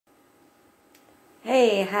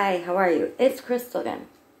Hey, hi, how are you? It's Crystal again.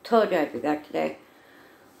 Told you I'd be back today.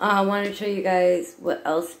 I wanted to show you guys what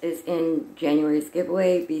else is in January's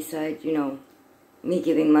giveaway besides, me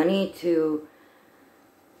giving money to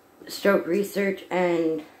stroke research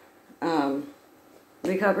and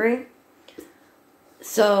recovery.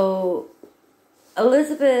 So,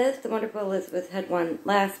 Elizabeth, the wonderful Elizabeth, had one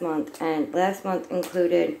last month, and last month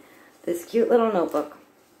included this cute little notebook.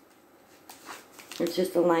 It's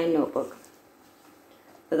just a lined notebook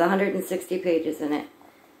with 160 pages in it.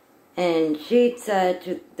 And she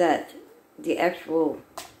said that the actual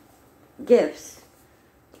gifts,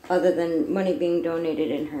 other than money being donated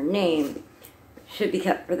in her name, should be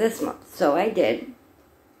kept for this month. So I did.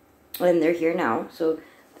 And they're here now. So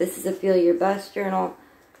this is a Feel Your Best journal.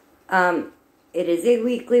 It is a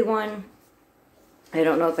weekly one. I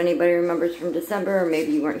don't know if anybody remembers from December, or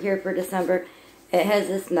maybe you weren't here for December. It has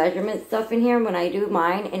this measurement stuff in here. When I do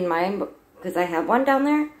mine, because I have one down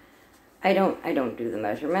there, I don't do the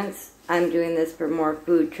measurements. I'm doing this for more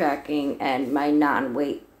food tracking and my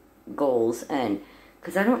non-weight goals, and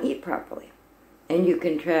because I don't eat properly. And you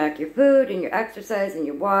can track your food and your exercise and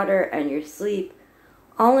your water and your sleep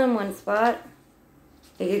all in one spot.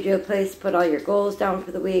 It gives you a place to put all your goals down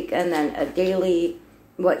for the week, and then a daily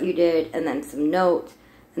what you did, and then some notes,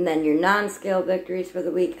 and then your non-scale victories for the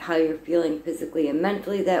week, how you're feeling physically and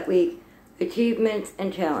mentally that week, achievements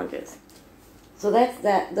and challenges. So that's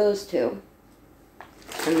those two.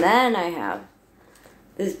 And then I have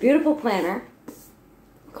this beautiful planner,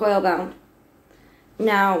 coil bound.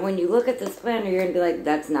 Now, when you look at this planner, you're going to be like,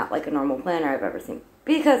 that's not like a normal planner I've ever seen.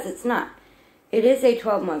 Because it's not. It is a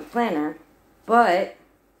 12-month planner, but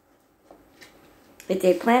it's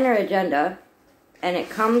a planner agenda, and it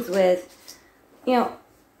comes with,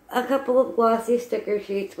 a couple of glossy sticker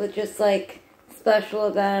sheets with just like special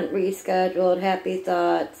event, rescheduled, happy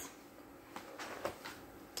thoughts.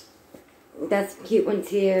 That's cute ones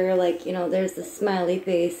here, like, there's the smiley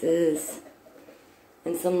faces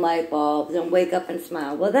and some light bulbs and wake up and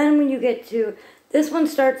smile. Well, then when you get to, this one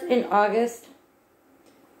starts in August,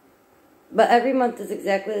 but every month is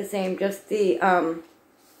exactly the same, just the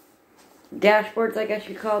dashboards, I guess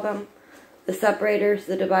you call them. The separators,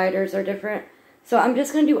 the dividers are different. So I'm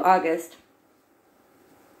just going to do August.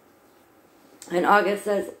 And August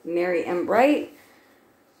says Merry and Bright,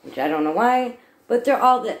 which I don't know why, but they're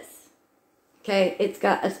all this. Okay, it's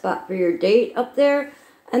got a spot for your date up there,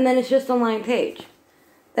 and then it's just a line page.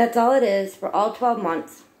 That's all it is for all 12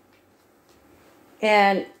 months.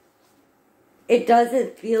 And it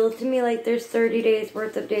doesn't feel to me like there's 30 days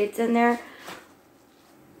worth of dates in there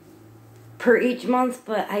per each month,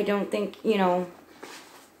 but I don't think,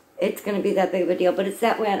 it's going to be that big of a deal. But it's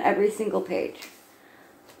that way on every single page.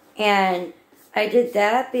 And I did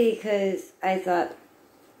that because I thought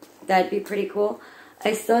that'd be pretty cool.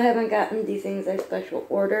 I still haven't gotten the things I special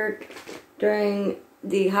ordered during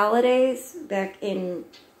the holidays back in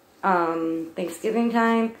Thanksgiving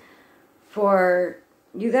time for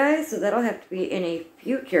you guys. So that'll have to be in a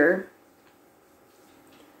future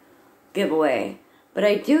giveaway. But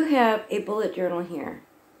I do have a bullet journal here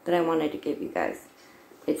that I wanted to give you guys.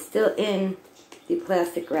 It's still in the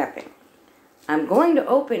plastic wrapping. I'm going to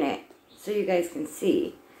open it so you guys can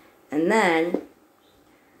see. And then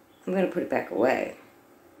I'm going to put it back away.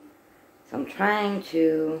 So I'm trying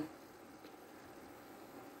to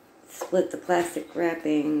split the plastic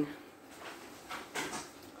wrapping.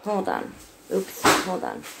 Hold on. Oops, hold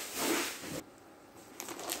on.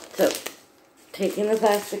 So, taking the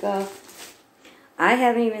plastic off. I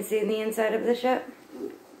haven't even seen the inside of this yet.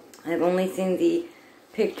 I've only seen the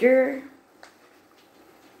picture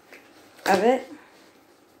of it,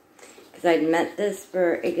 because I'd meant this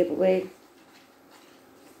for a giveaway,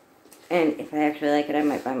 and if I actually like it, I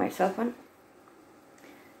might buy myself one.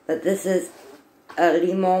 But this is a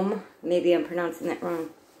Limon, maybe I'm pronouncing that wrong,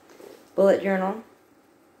 bullet journal,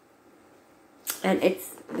 and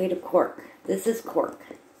it's made of cork. This is cork,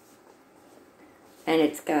 and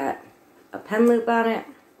it's got a pen loop on it,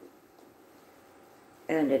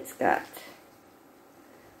 and it's got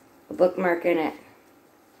a bookmark in it,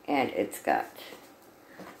 and it's got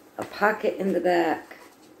a pocket in the back.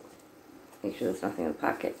 Make sure there's nothing in the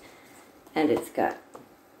pocket. And it's got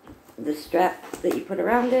the strap that you put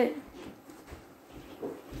around it.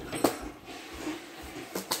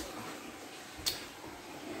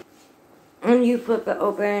 And you flip it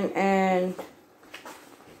open, and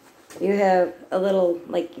you have a little,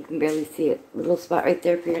 like, you can barely see it, little spot right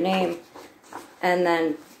there for your name. And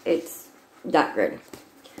then it's dot grid.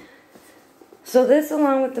 So this,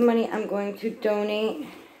 along with the money I'm going to donate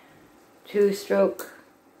to stroke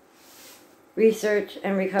research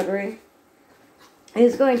and recovery,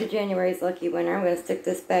 is going to January's Lucky Winner. I'm going to stick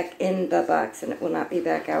this back in the box and it will not be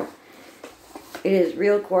back out. It is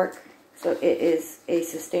real cork, so it is a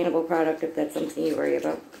sustainable product if that's something you worry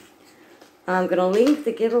about. I'm going to link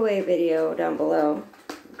the giveaway video down below.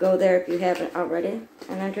 Go there if you haven't already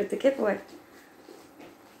and enter the giveaway.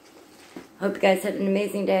 Hope you guys had an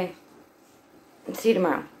amazing day. See you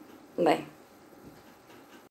tomorrow. Bye.